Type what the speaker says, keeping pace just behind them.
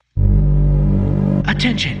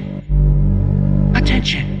Attention!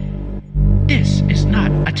 Attention! This is not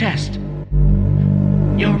a test.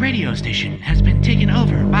 Your radio station has been taken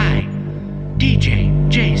over by DJ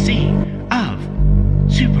JC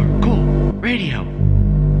of Super Cool Radio.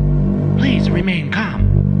 Please remain calm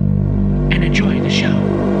and enjoy the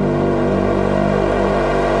show.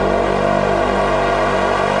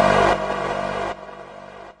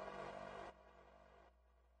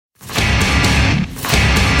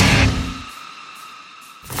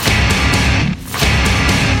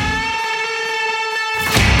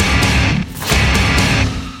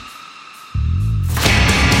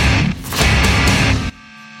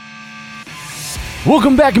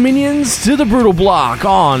 Welcome back, minions, to the Brutal Block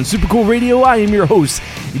on Super Cool Radio. I am your host,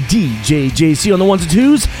 DJ JC on the ones and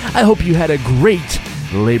twos. I hope you had a great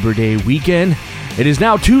Labor Day weekend. It is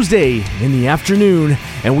now Tuesday in the afternoon,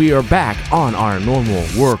 and we are back on our normal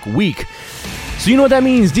work week. So you know what that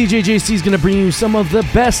means. DJ JC is going to bring you some of the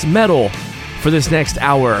best metal for this next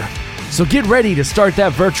hour. So get ready to start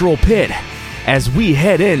that virtual pit as we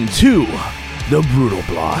head into the Brutal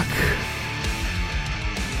Block.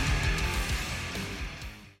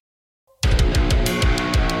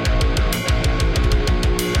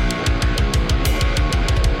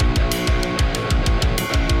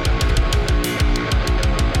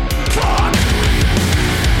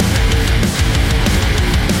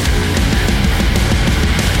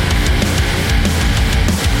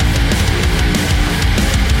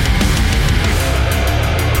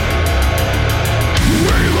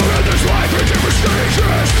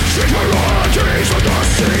 Shake my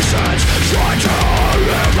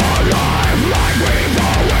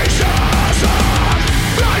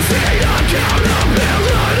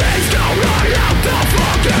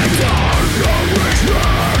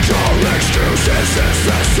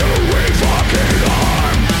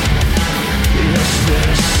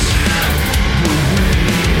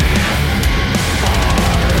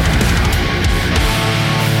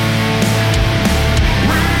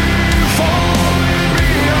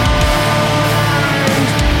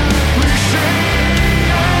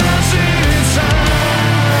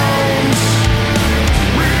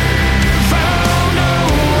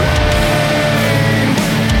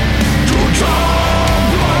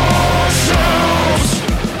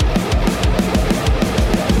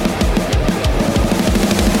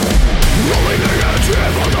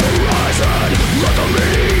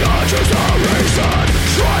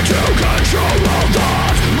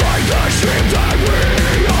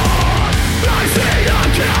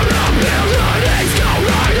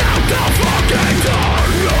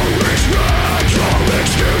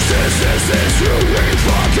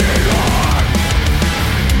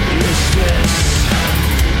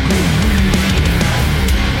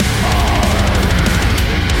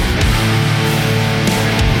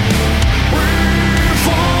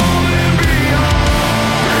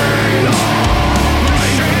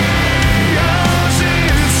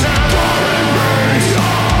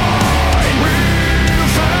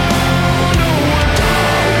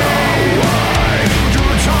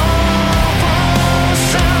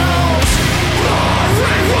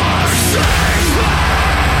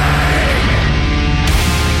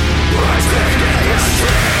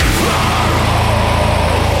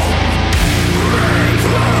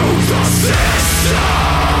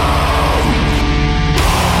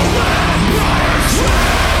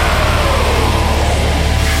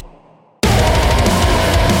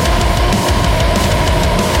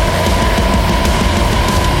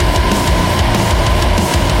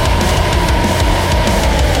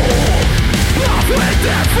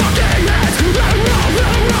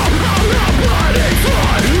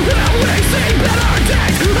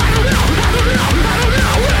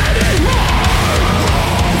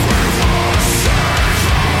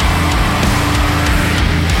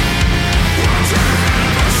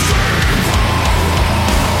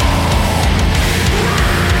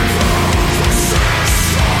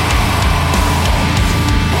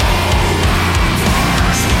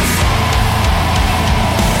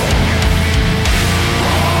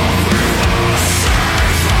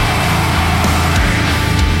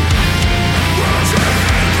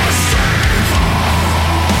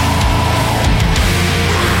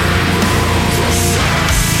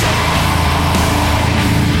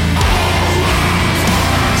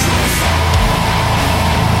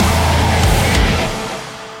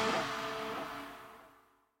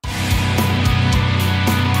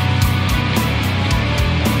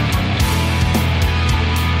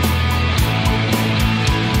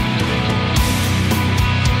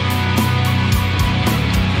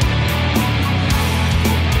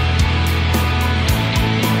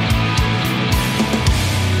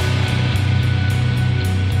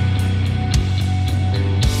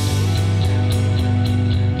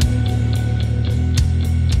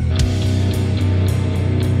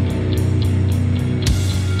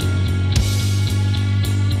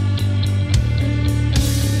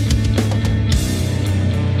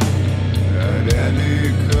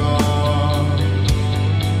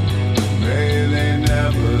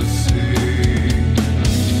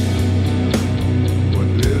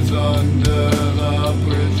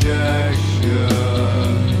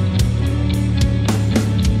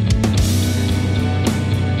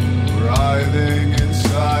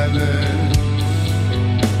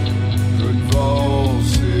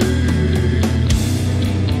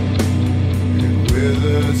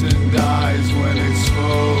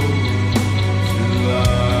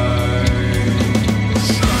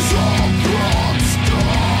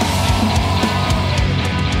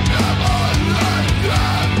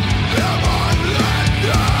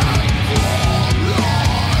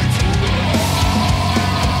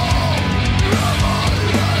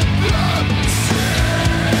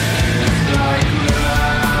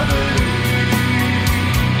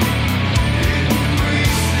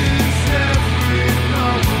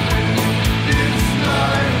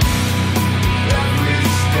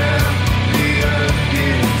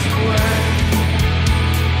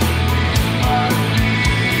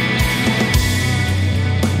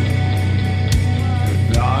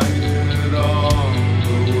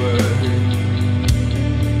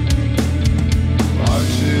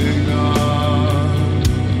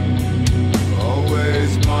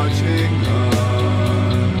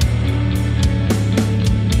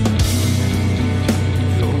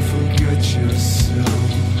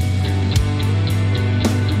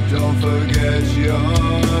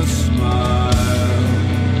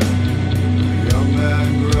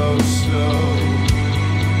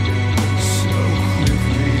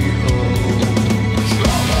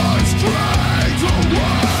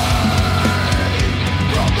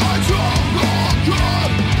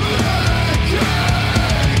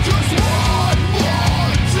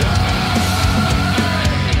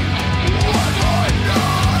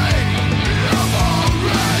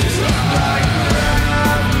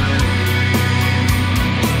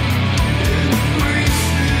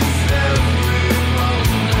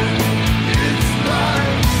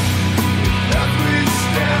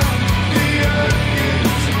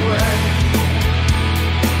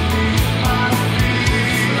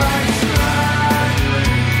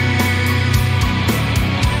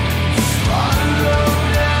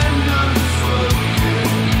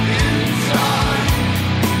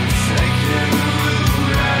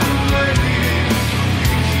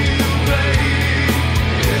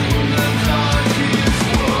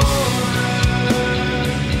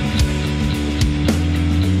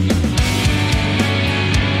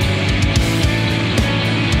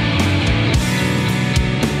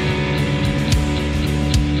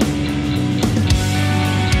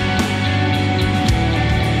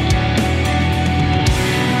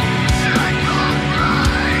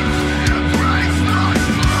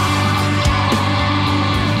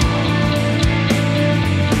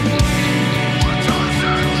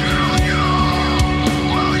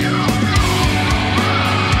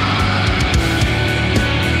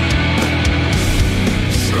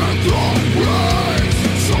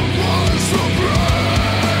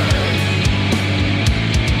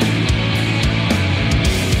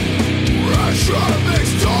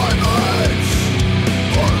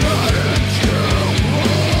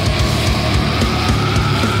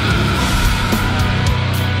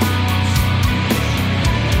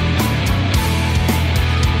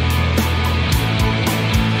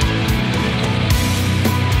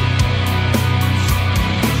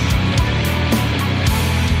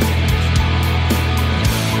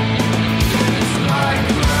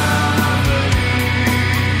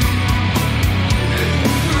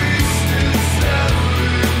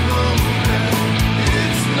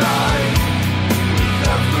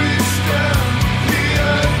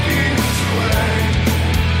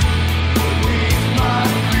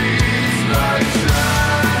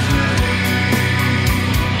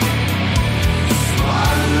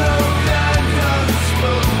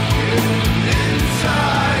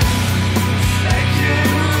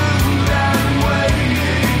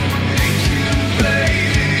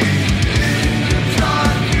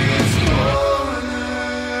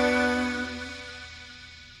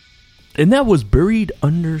And that was Buried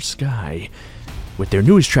Under Sky with their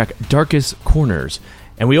newest track, Darkest Corners.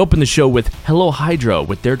 And we opened the show with Hello Hydra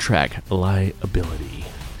with their track, Liability.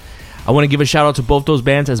 I want to give a shout out to both those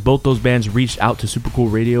bands, as both those bands reached out to Super Cool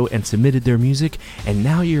Radio and submitted their music, and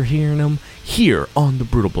now you're hearing them here on the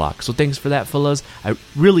Brutal Block. So thanks for that, fellas. I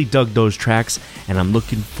really dug those tracks, and I'm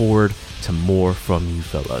looking forward to more from you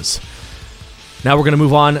fellas. Now we're going to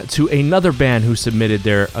move on to another band who submitted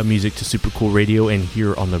their music to Super Cool Radio and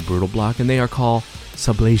here on the Brutal Block, and they are called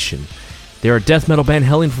Sublation. They're a death metal band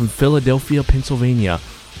hailing from Philadelphia, Pennsylvania,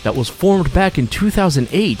 that was formed back in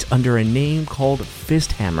 2008 under a name called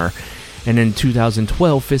Fisthammer. And in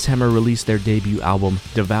 2012, Fisthammer released their debut album,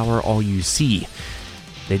 Devour All You See.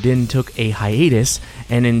 They then took a hiatus,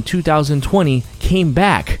 and in 2020 came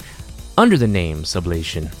back under the name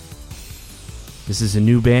Sublation. This is a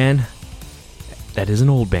new band that is an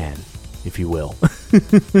old band, if you will.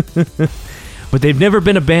 But they've never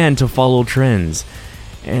been a band to follow trends,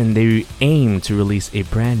 and they aim to release a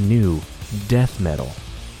brand new death metal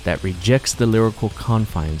that rejects the lyrical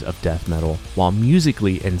confines of death metal while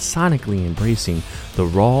musically and sonically embracing the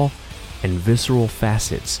raw and visceral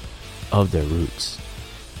facets of their roots.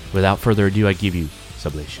 Without further ado, I give you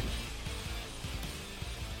Sublation.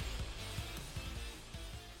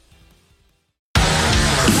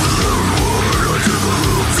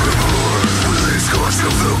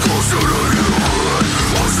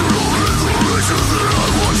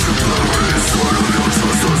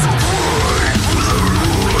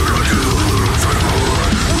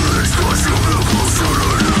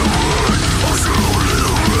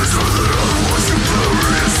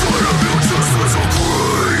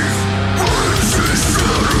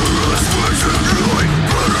 Shadow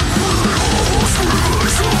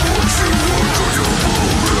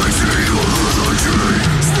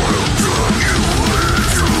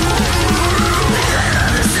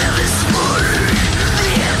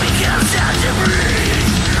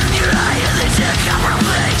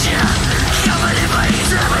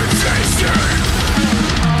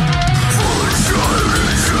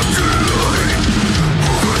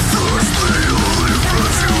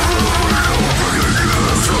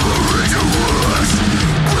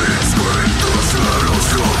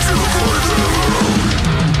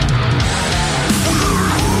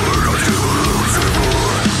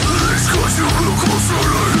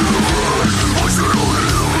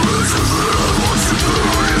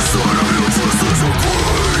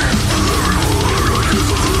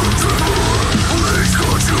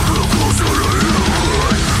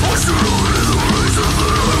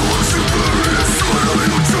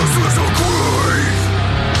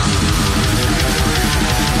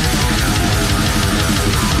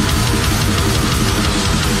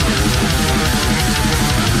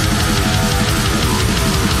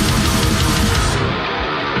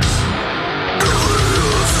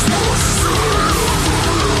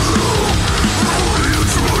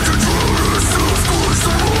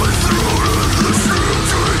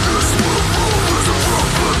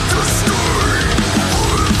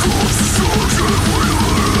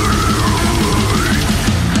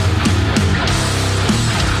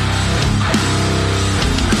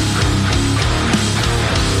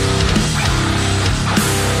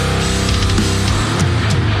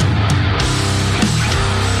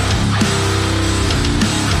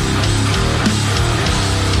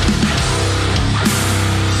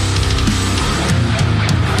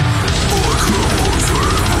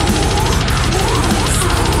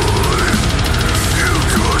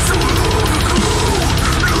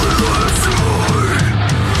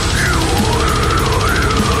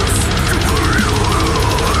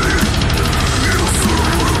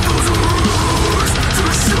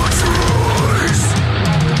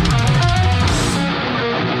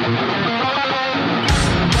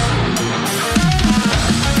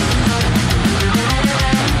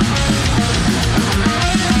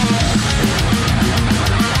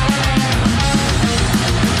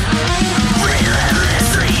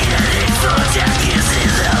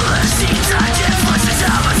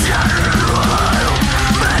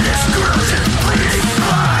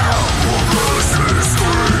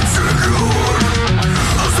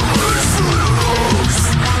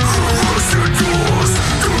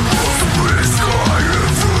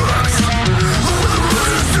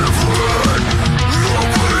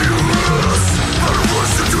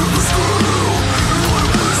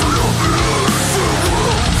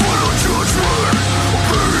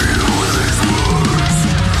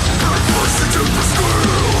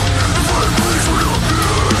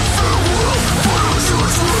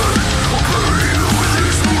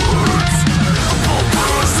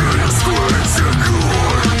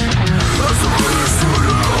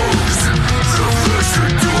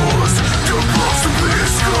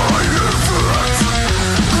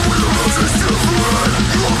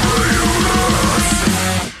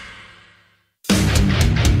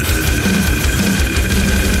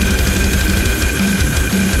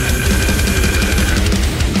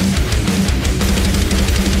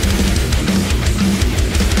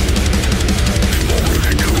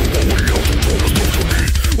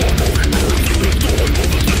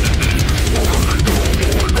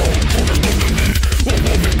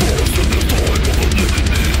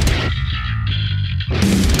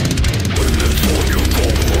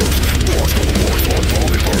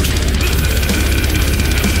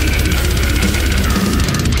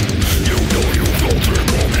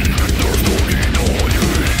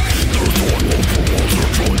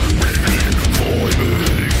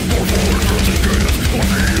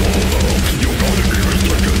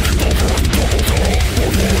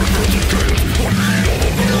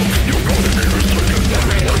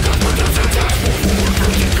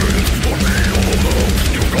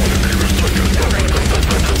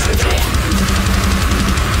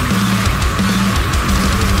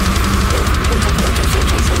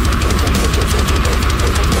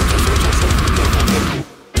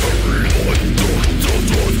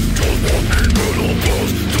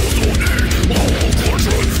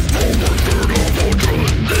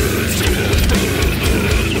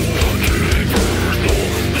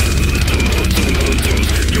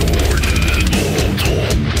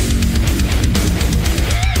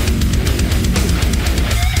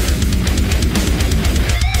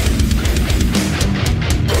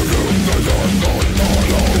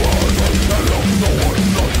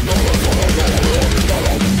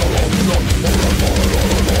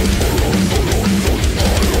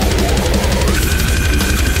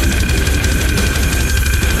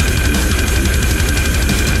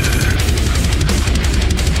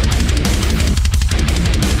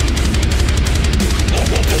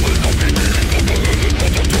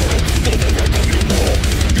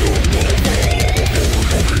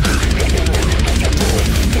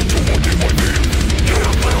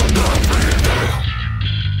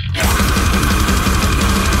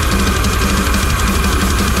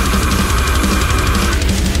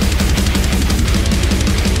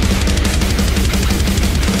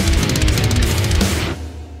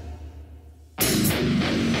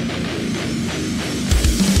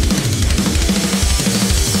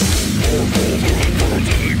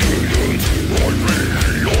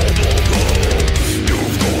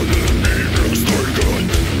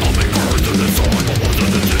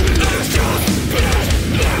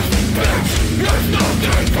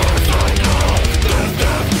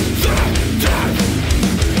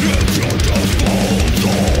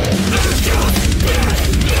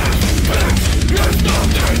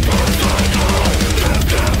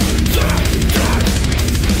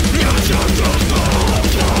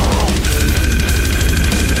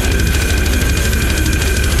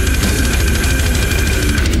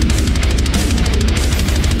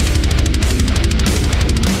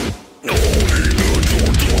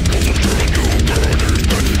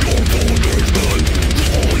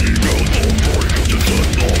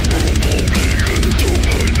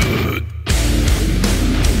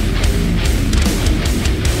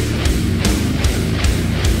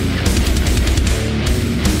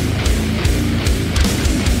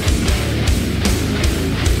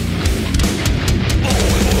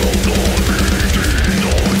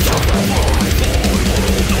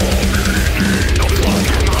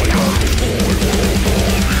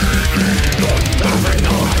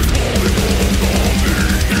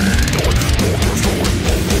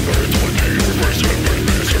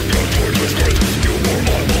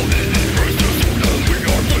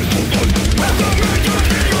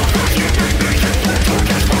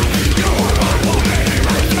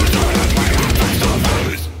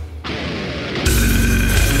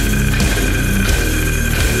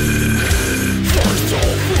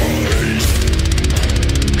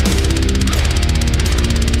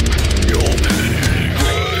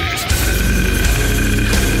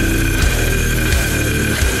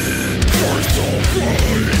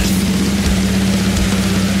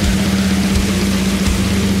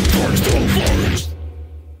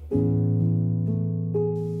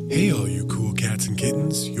Hey, all you cool cats and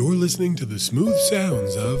kittens, you're listening to the smooth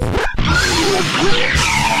sounds of...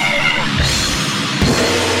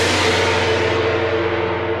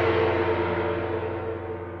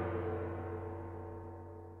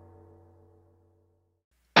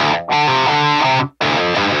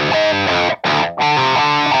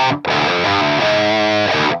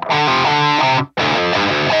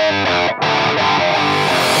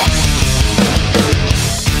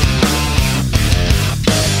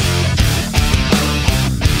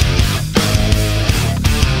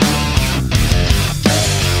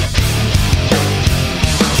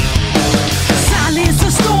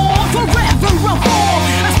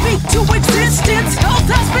 To existence, health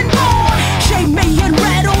has been born. Shame me and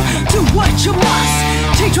rattle to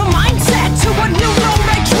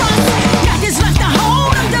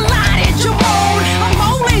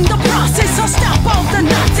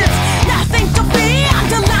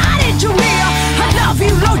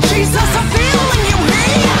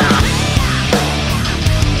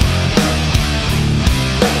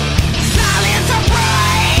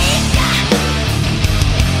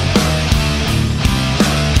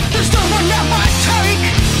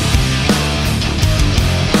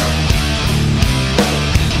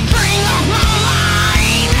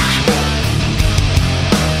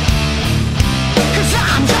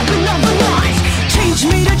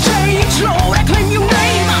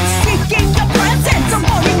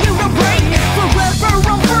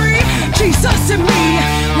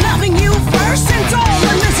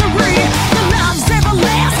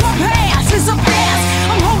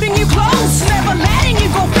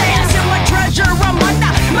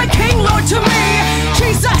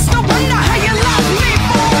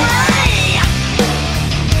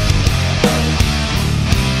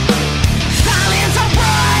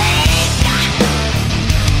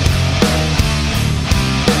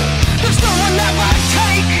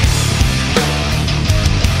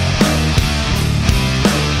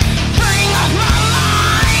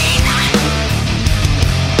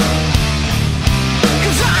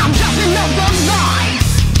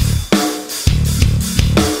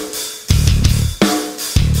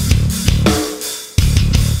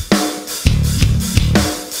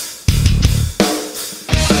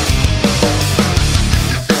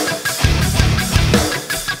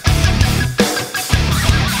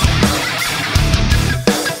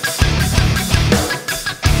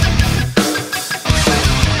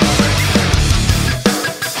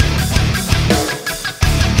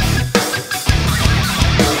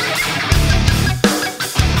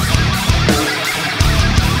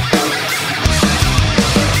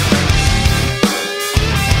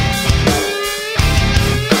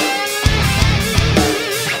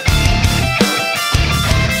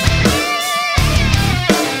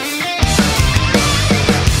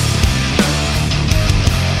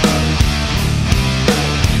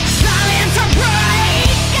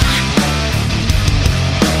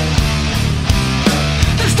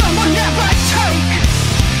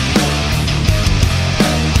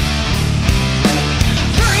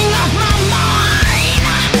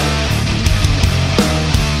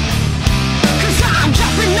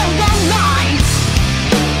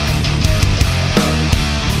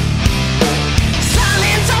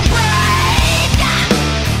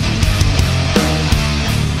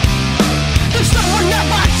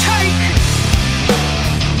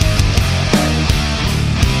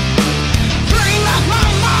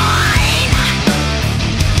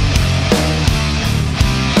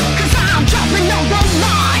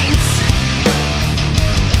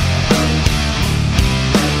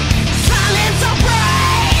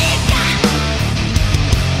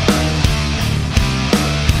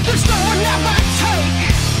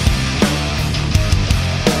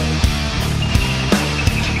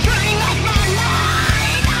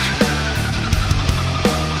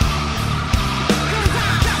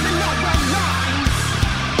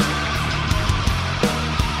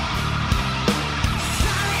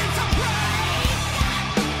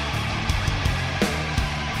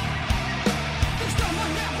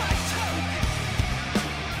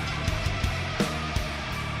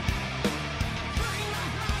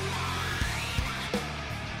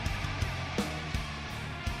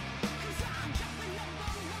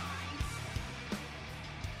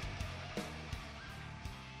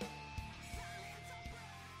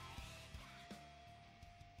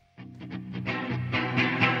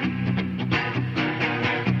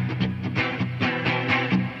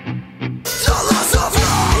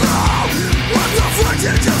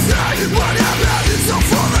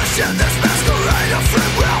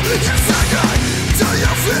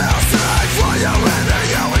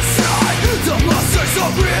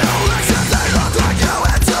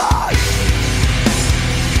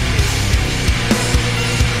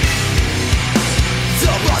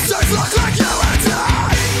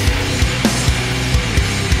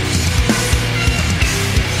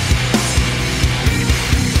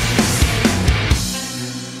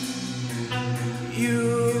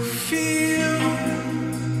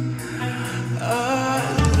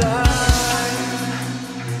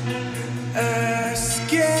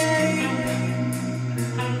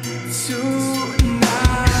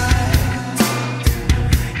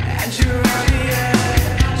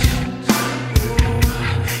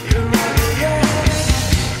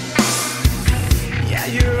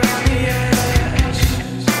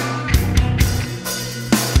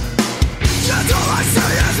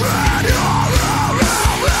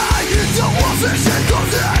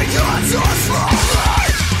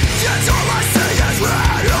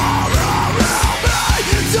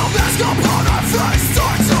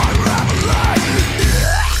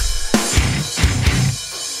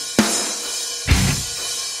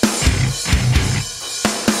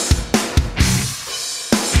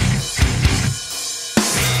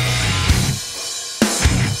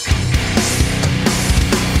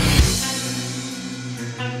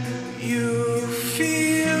you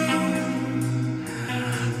feel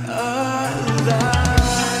alive.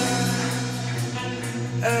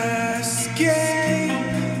 Escape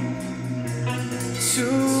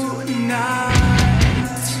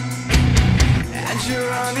tonight, and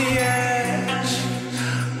you're on the edge.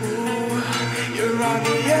 Ooh, you're on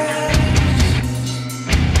the edge.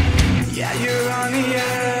 Yeah, you're on the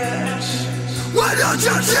edge. Why don't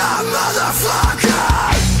you tell, motherfucker?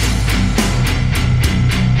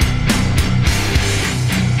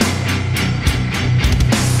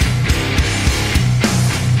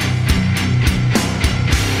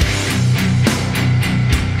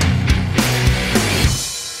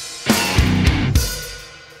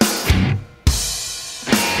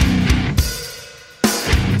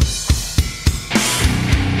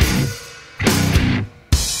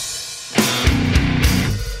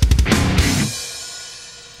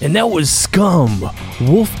 And that was Scum,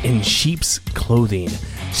 Wolf in Sheep's Clothing.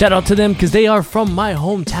 Shout out to them because they are from my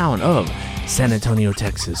hometown of San Antonio,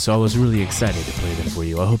 Texas. So I was really excited to play them for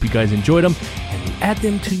you. I hope you guys enjoyed them and add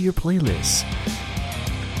them to your playlists.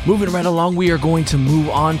 Moving right along, we are going to move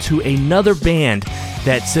on to another band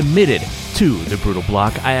that submitted to the Brutal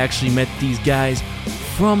Block. I actually met these guys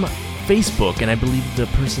from Facebook, and I believe the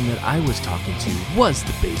person that I was talking to was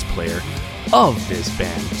the bass player of this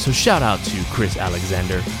band. So shout out to Chris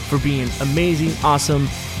Alexander for being amazing, awesome,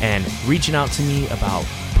 and reaching out to me about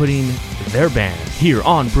putting their band here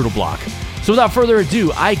on Brutal Block. So without further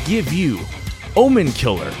ado, I give you Omen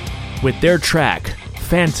Killer with their track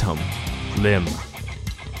Phantom Limb.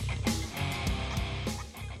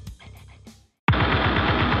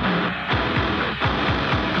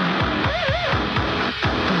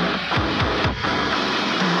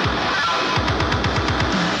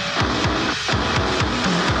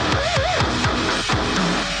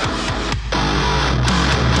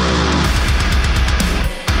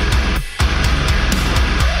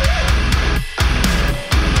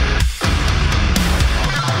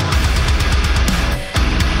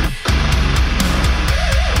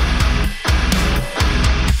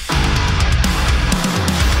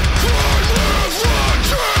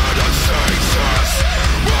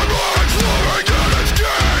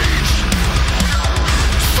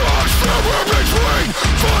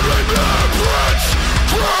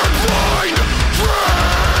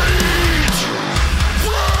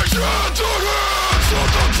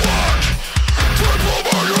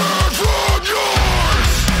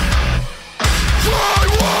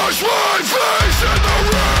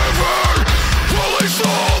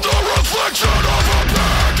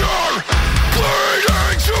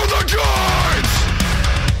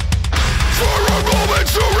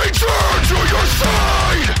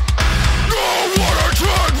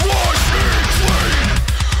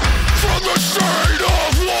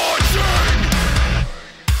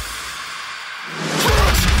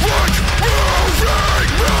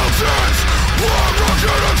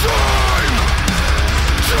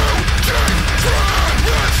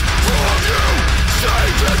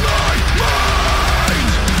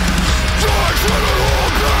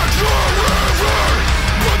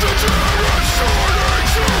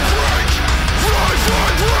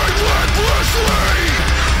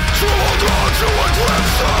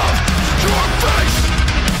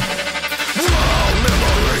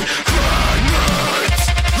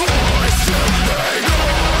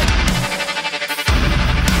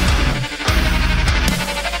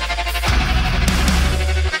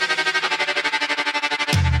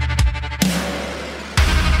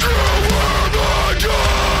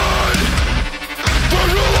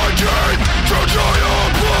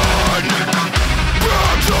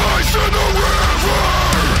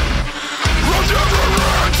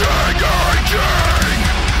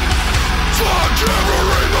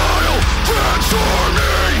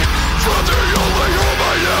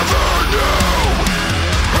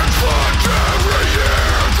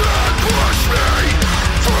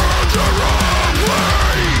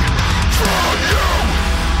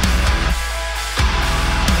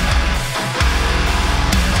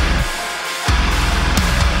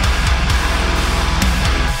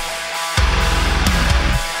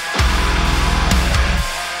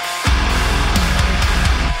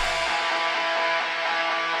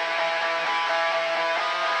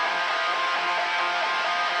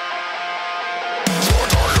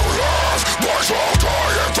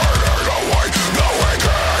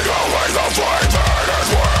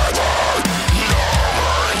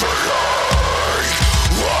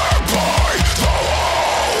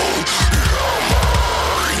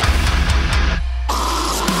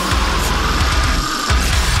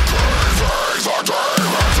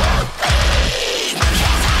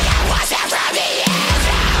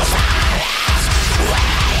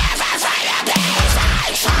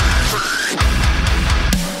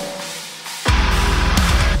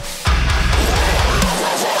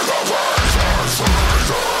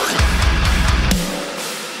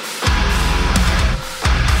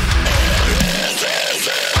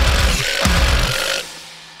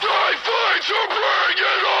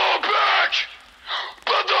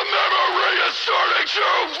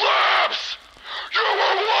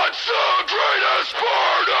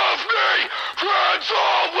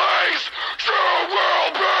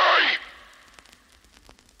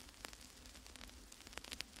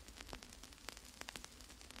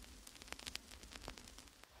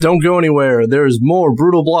 Don't go anywhere. There's more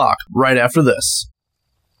Brutal Block right after this.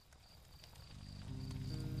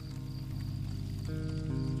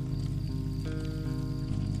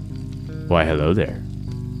 Why, hello there.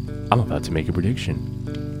 I'm about to make a prediction.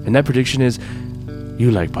 And that prediction is, you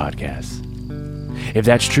like podcasts. If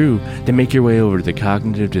that's true, then make your way over to the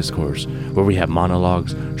Cognitive Discourse, where we have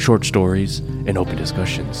monologues, short stories, and open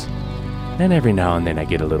discussions. And every now and then I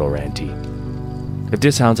get a little ranty. If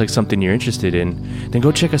this sounds like something you're interested in, then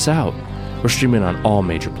go check us out. We're streaming on all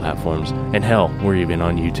major platforms, and hell, we're even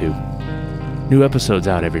on YouTube. New episodes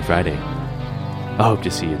out every Friday. I hope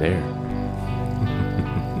to see you there.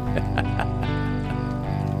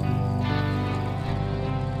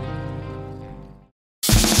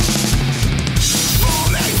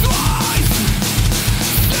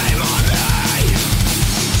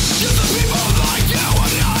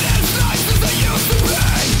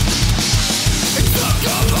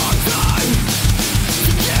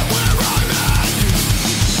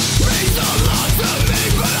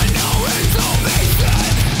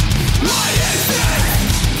 Why is it?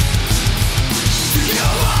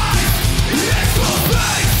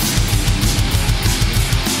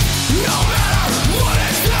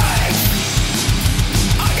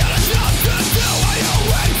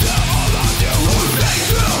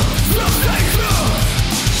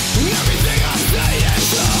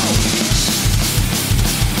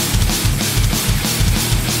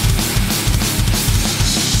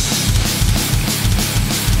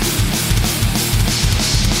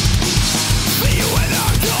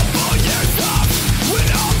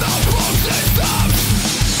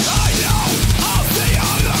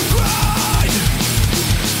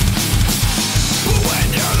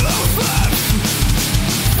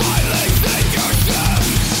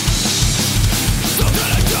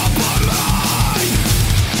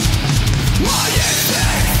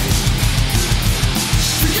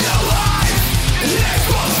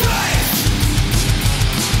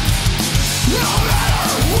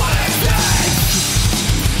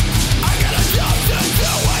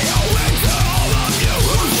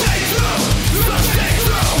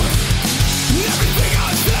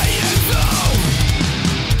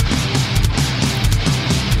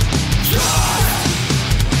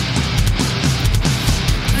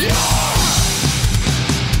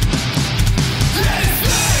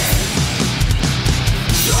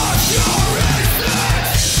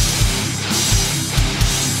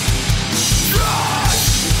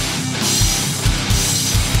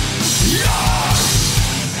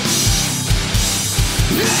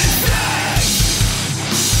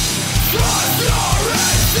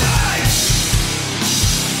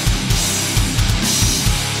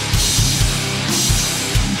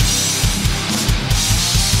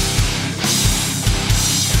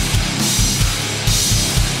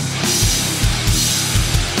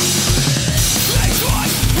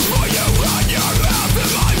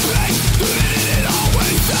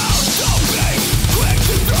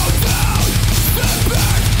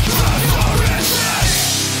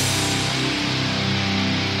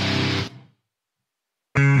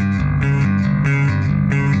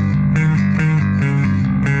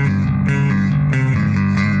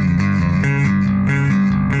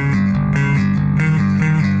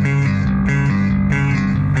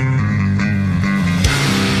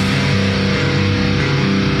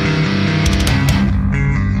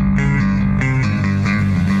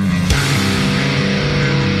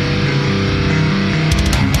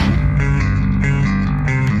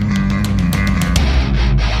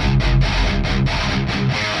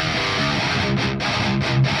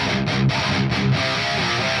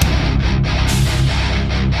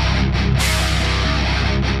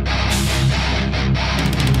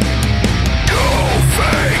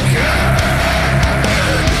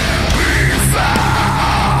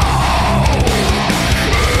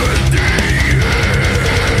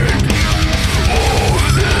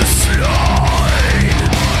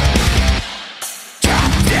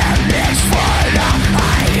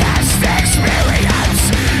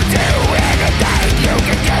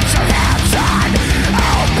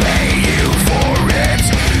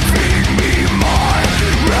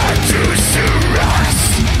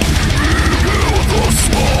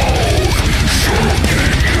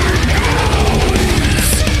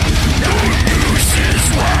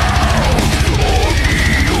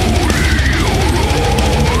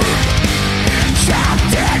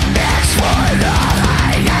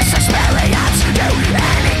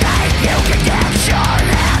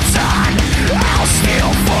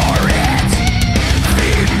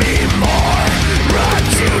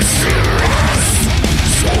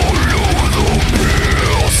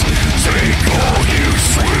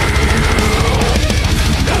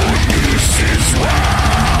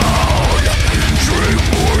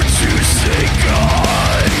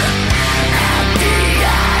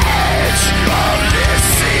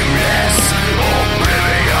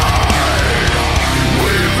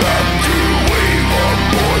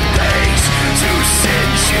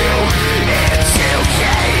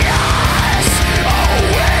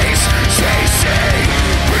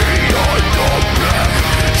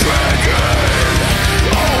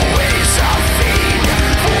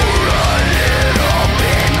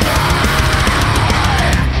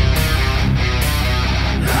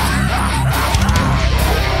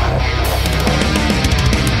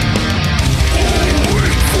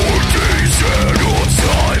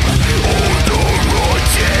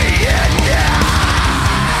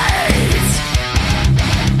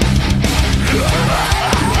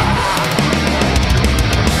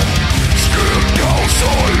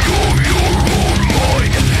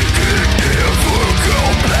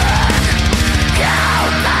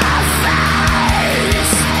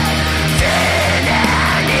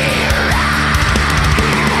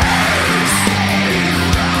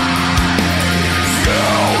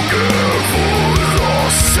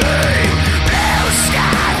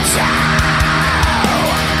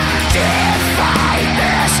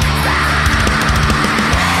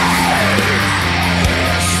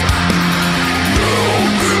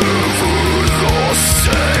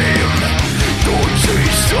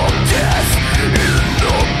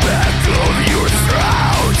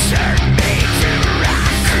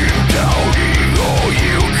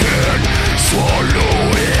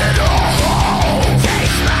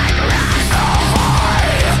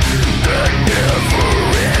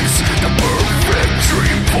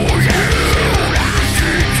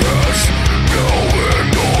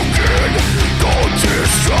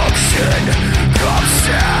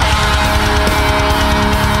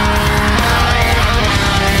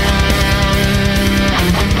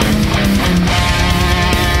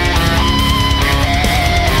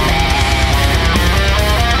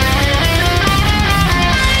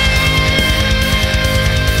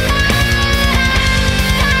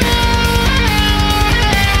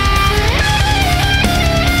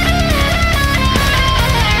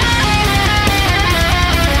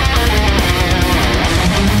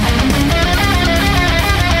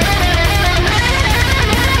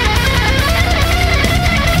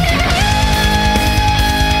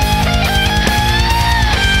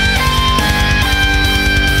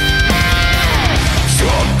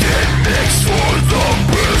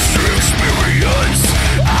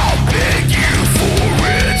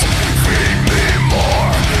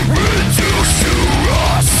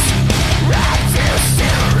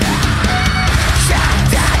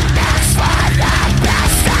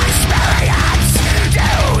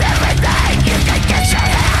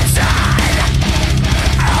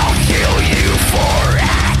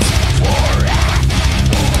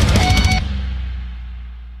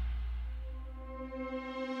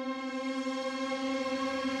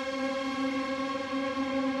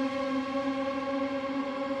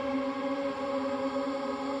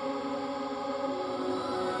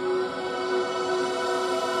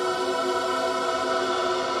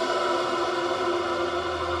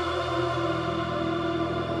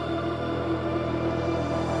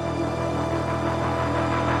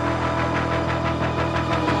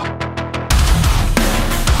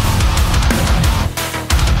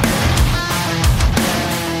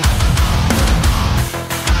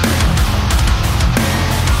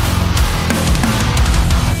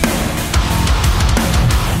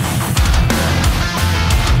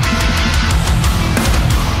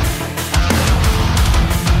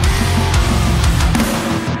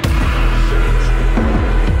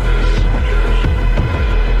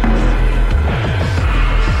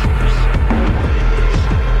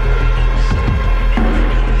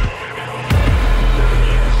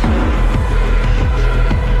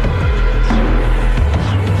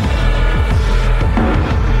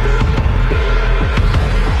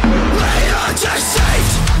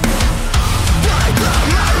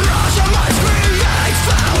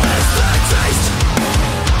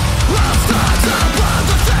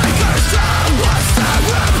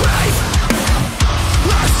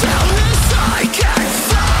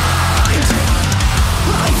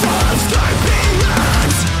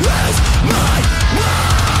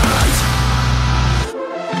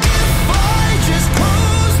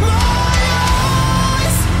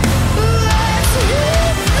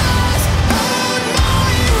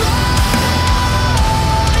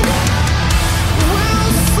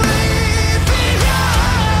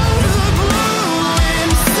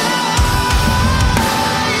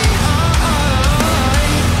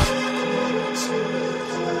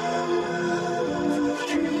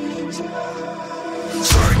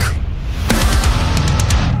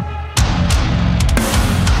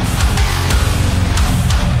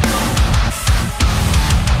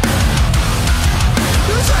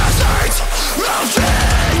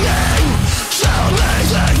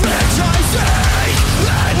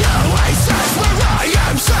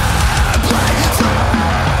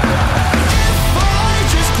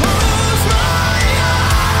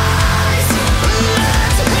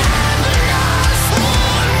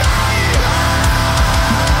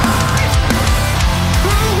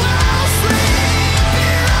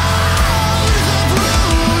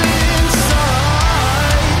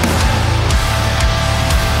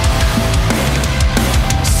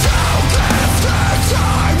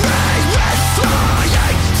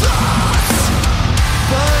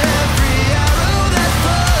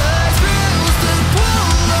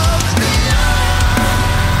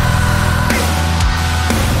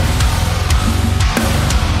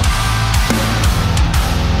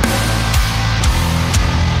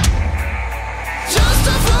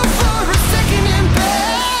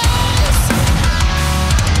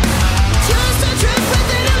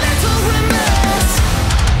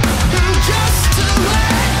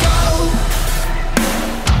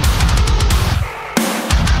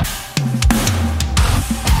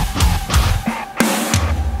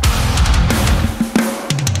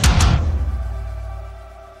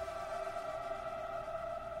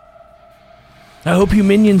 I hope you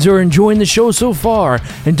minions are enjoying the show so far,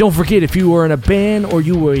 and don't forget, if you are in a band or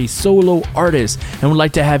you are a solo artist and would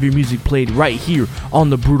like to have your music played right here on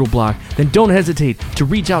the Brutal Block, then don't hesitate to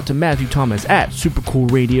reach out to Matthew Thomas at Super Cool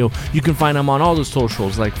Radio. You can find him on all the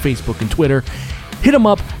socials like Facebook and Twitter. Hit him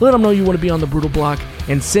up, let him know you want to be on the Brutal Block,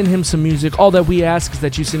 and send him some music. All that we ask is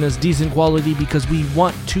that you send us decent quality because we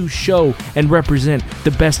want to show and represent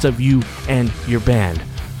the best of you and your band.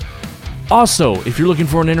 Also, if you're looking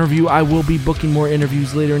for an interview, I will be booking more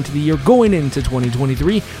interviews later into the year going into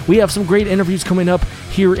 2023. We have some great interviews coming up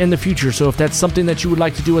here in the future, so if that's something that you would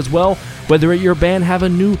like to do as well, whether your band have a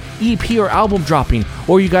new EP or album dropping,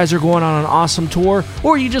 or you guys are going on an awesome tour,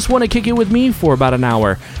 or you just want to kick it with me for about an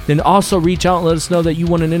hour, then also reach out and let us know that you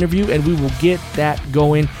want an interview, and we will get that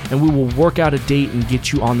going, and we will work out a date and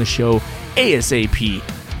get you on the show ASAP.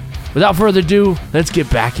 Without further ado, let's get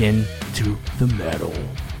back into the metal.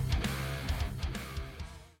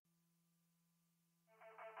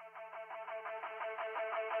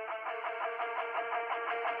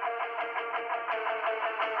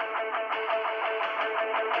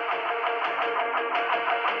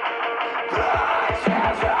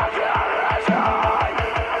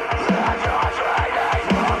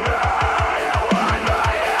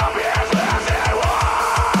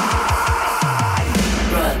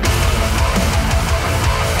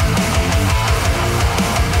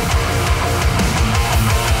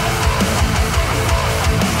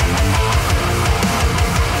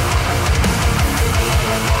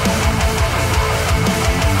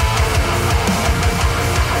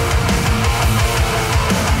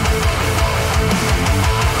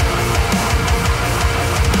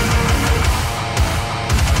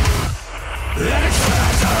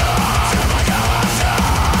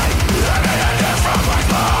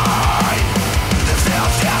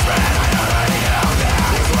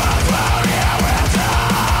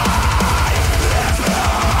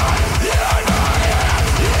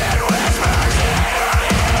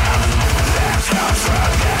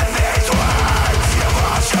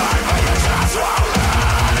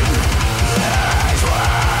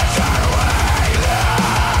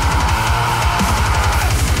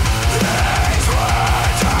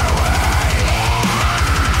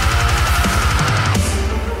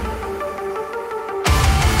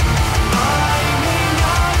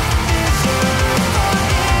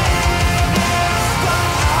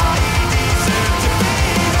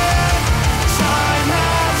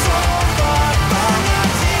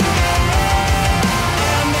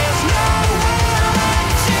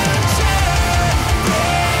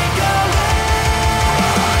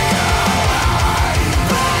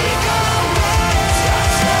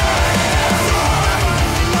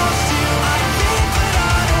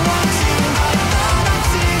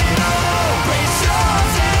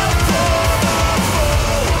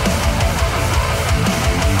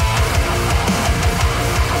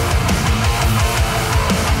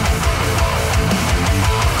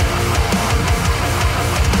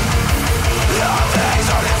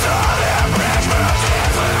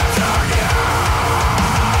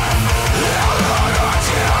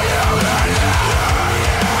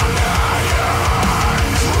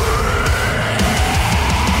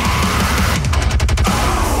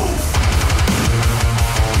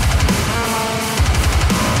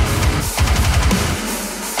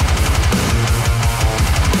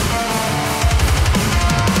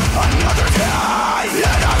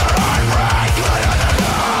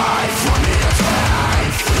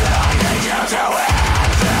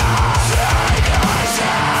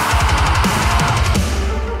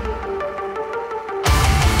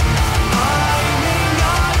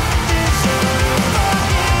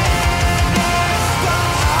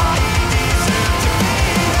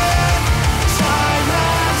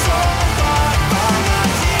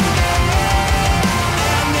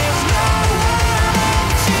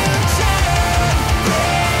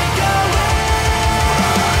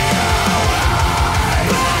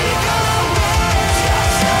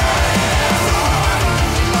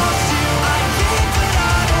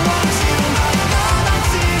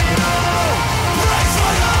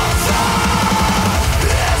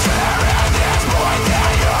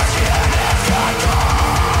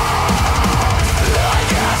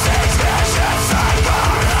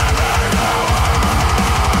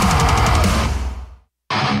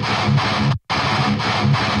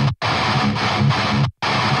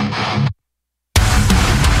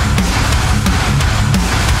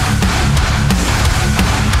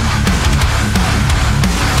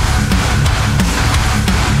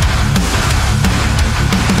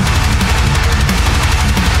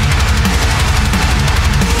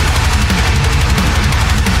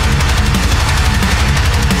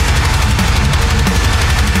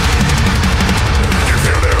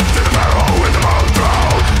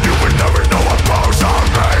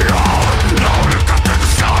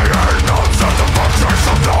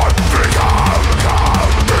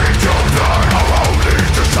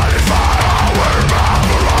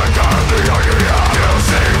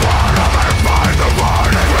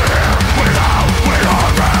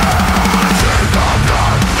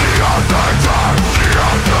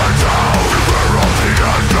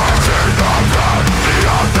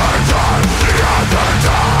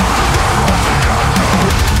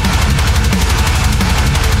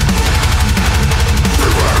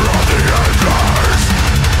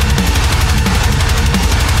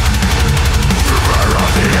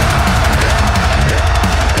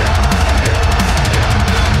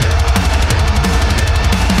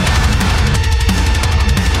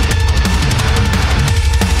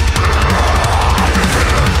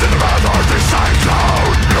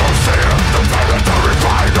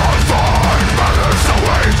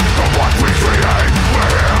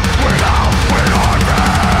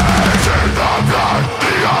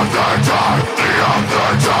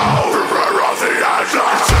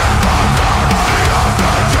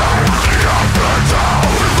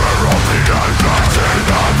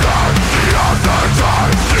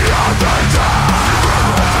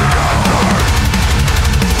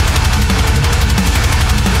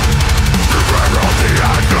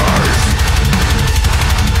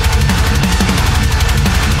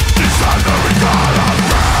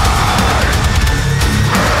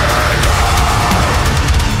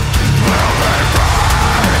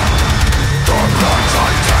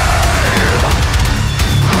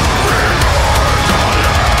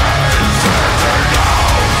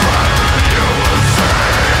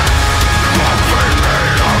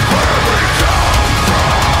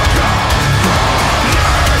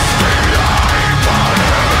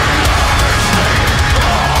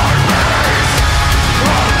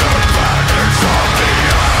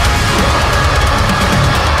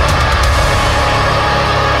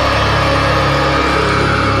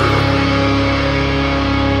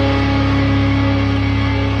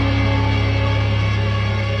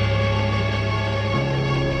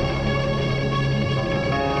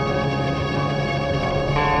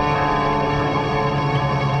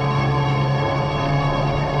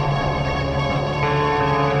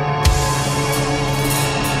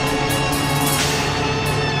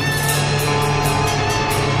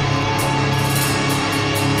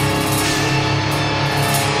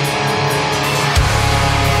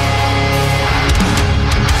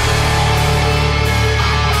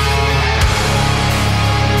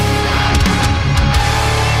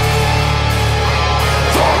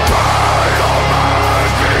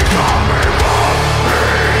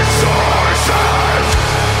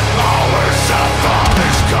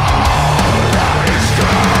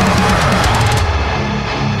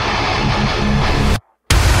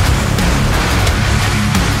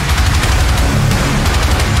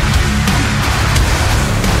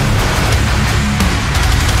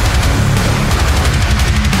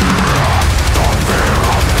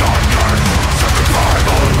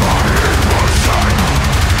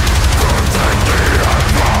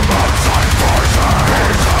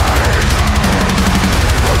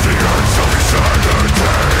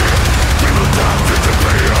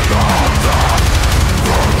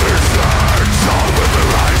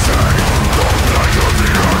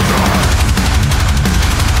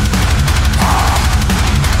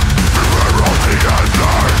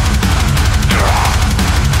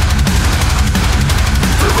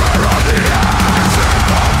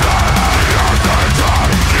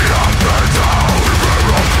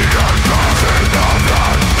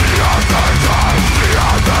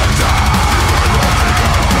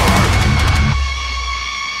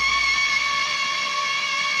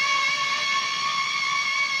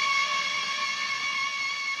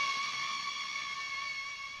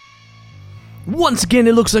 Once again,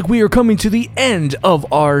 it looks like we are coming to the end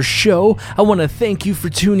of our show. I want to thank you for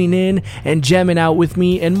tuning in and jamming out with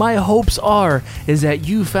me, and my hopes is that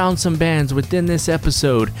you found some bands within this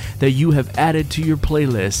episode that you have added to your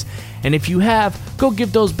playlist. And if you have, go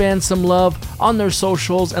give those bands some love on their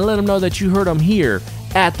socials and let them know that you heard them here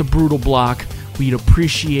at the Brutal Block. We'd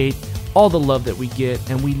appreciate all the love that we get,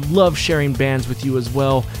 and we love sharing bands with you as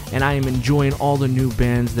well, and I am enjoying all the new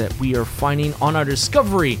bands that we are finding on our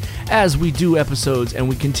discovery as we do episodes, and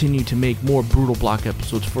we continue to make more Brutal Block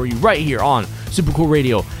episodes for you right here on Super Cool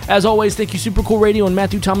Radio. As always, thank you Super Cool Radio and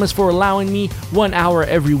Matthew Thomas for allowing me 1 hour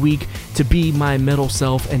every week to be my metal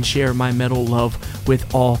self and share my metal love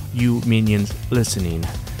with all you minions listening.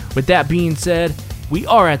 With that being said, we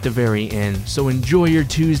are at the very end, so enjoy your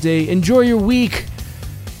Tuesday, enjoy your week.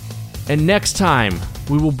 And next time,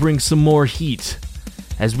 we will bring some more heat,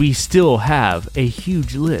 as we still have a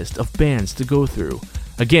huge list of bands to go through.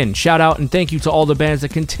 Again, shout out and thank you to all the bands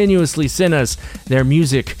that continuously send us their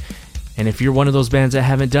music. And if you're one of those bands that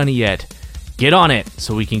haven't done it yet, get on it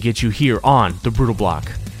so we can get you here on the Brutal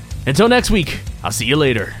Block. Until next week, I'll see you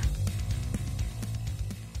later.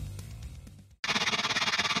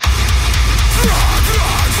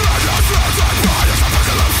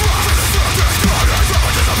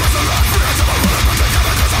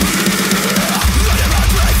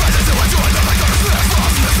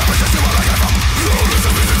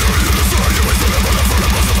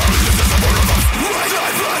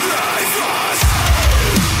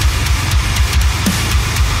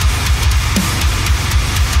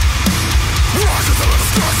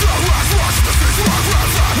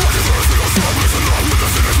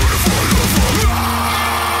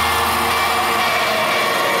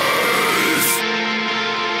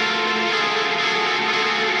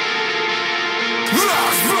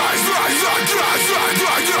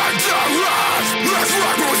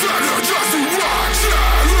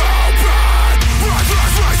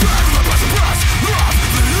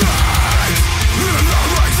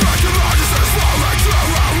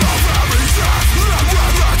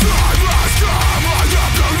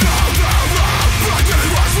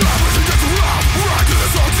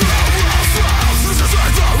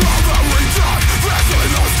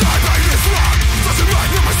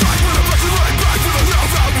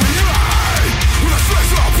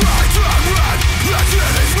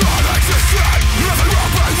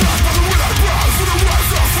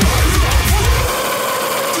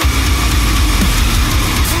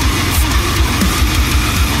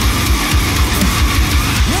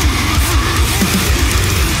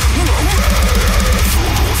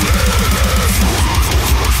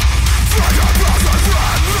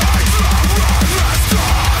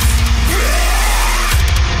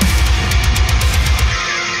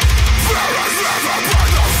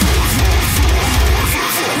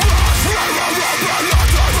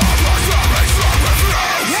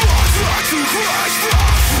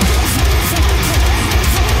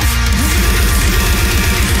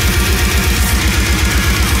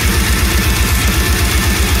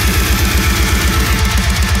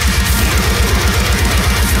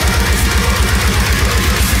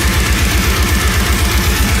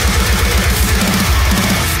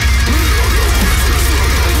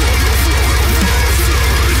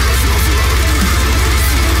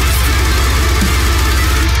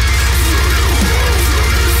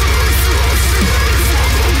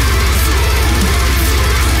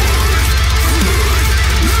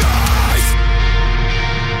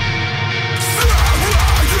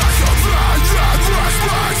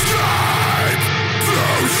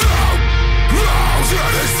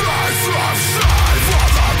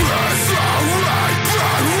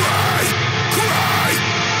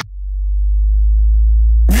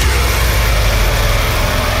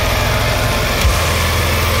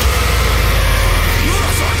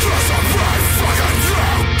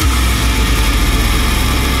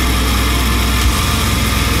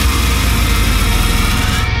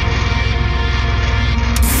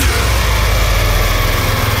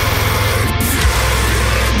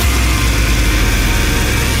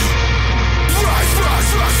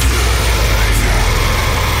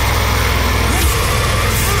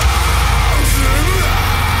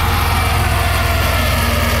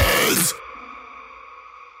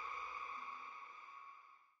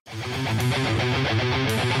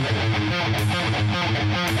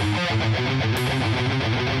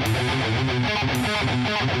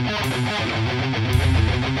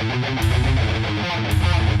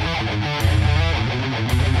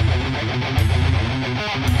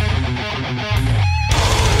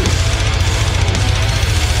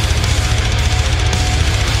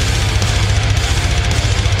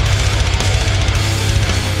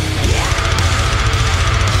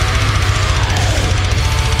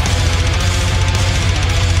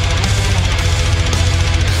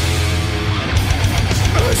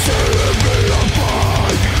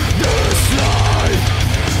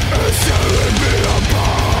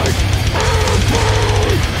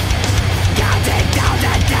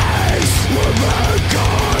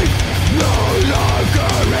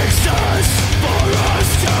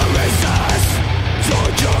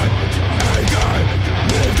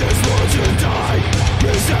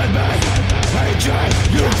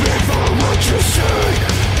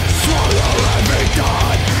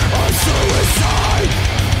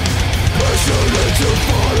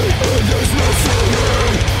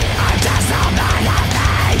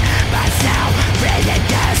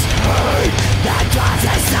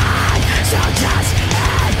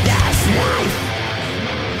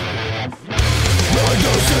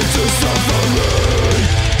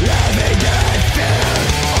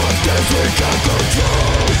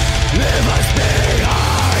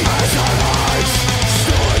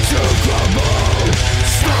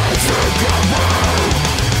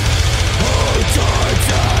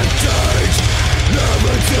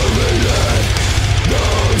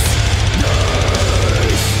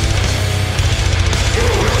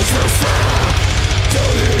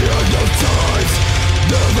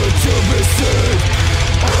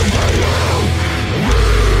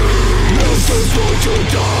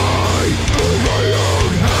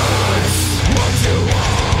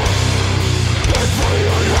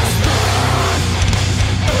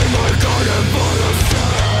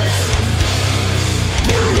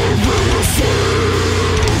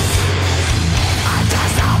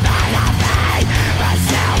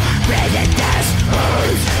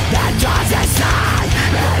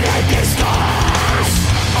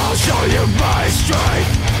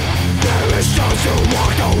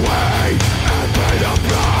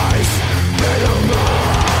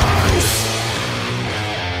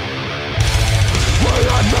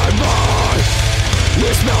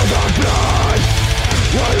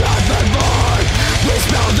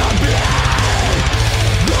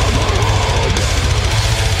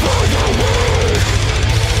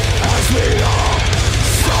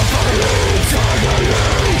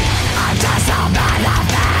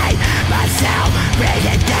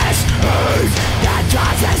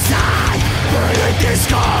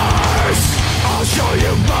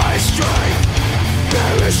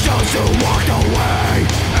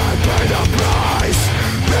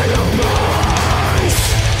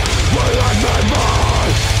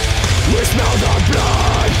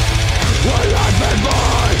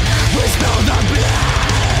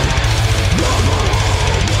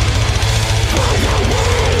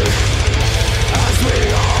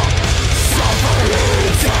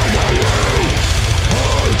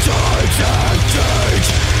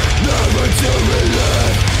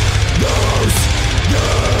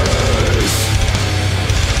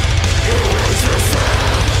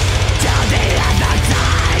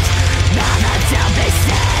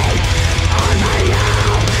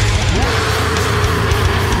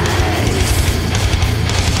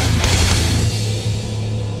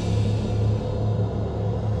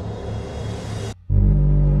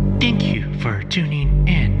 Thank you for tuning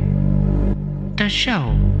in. The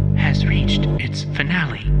show has reached its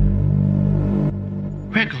finale.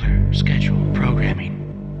 Regular scheduled programming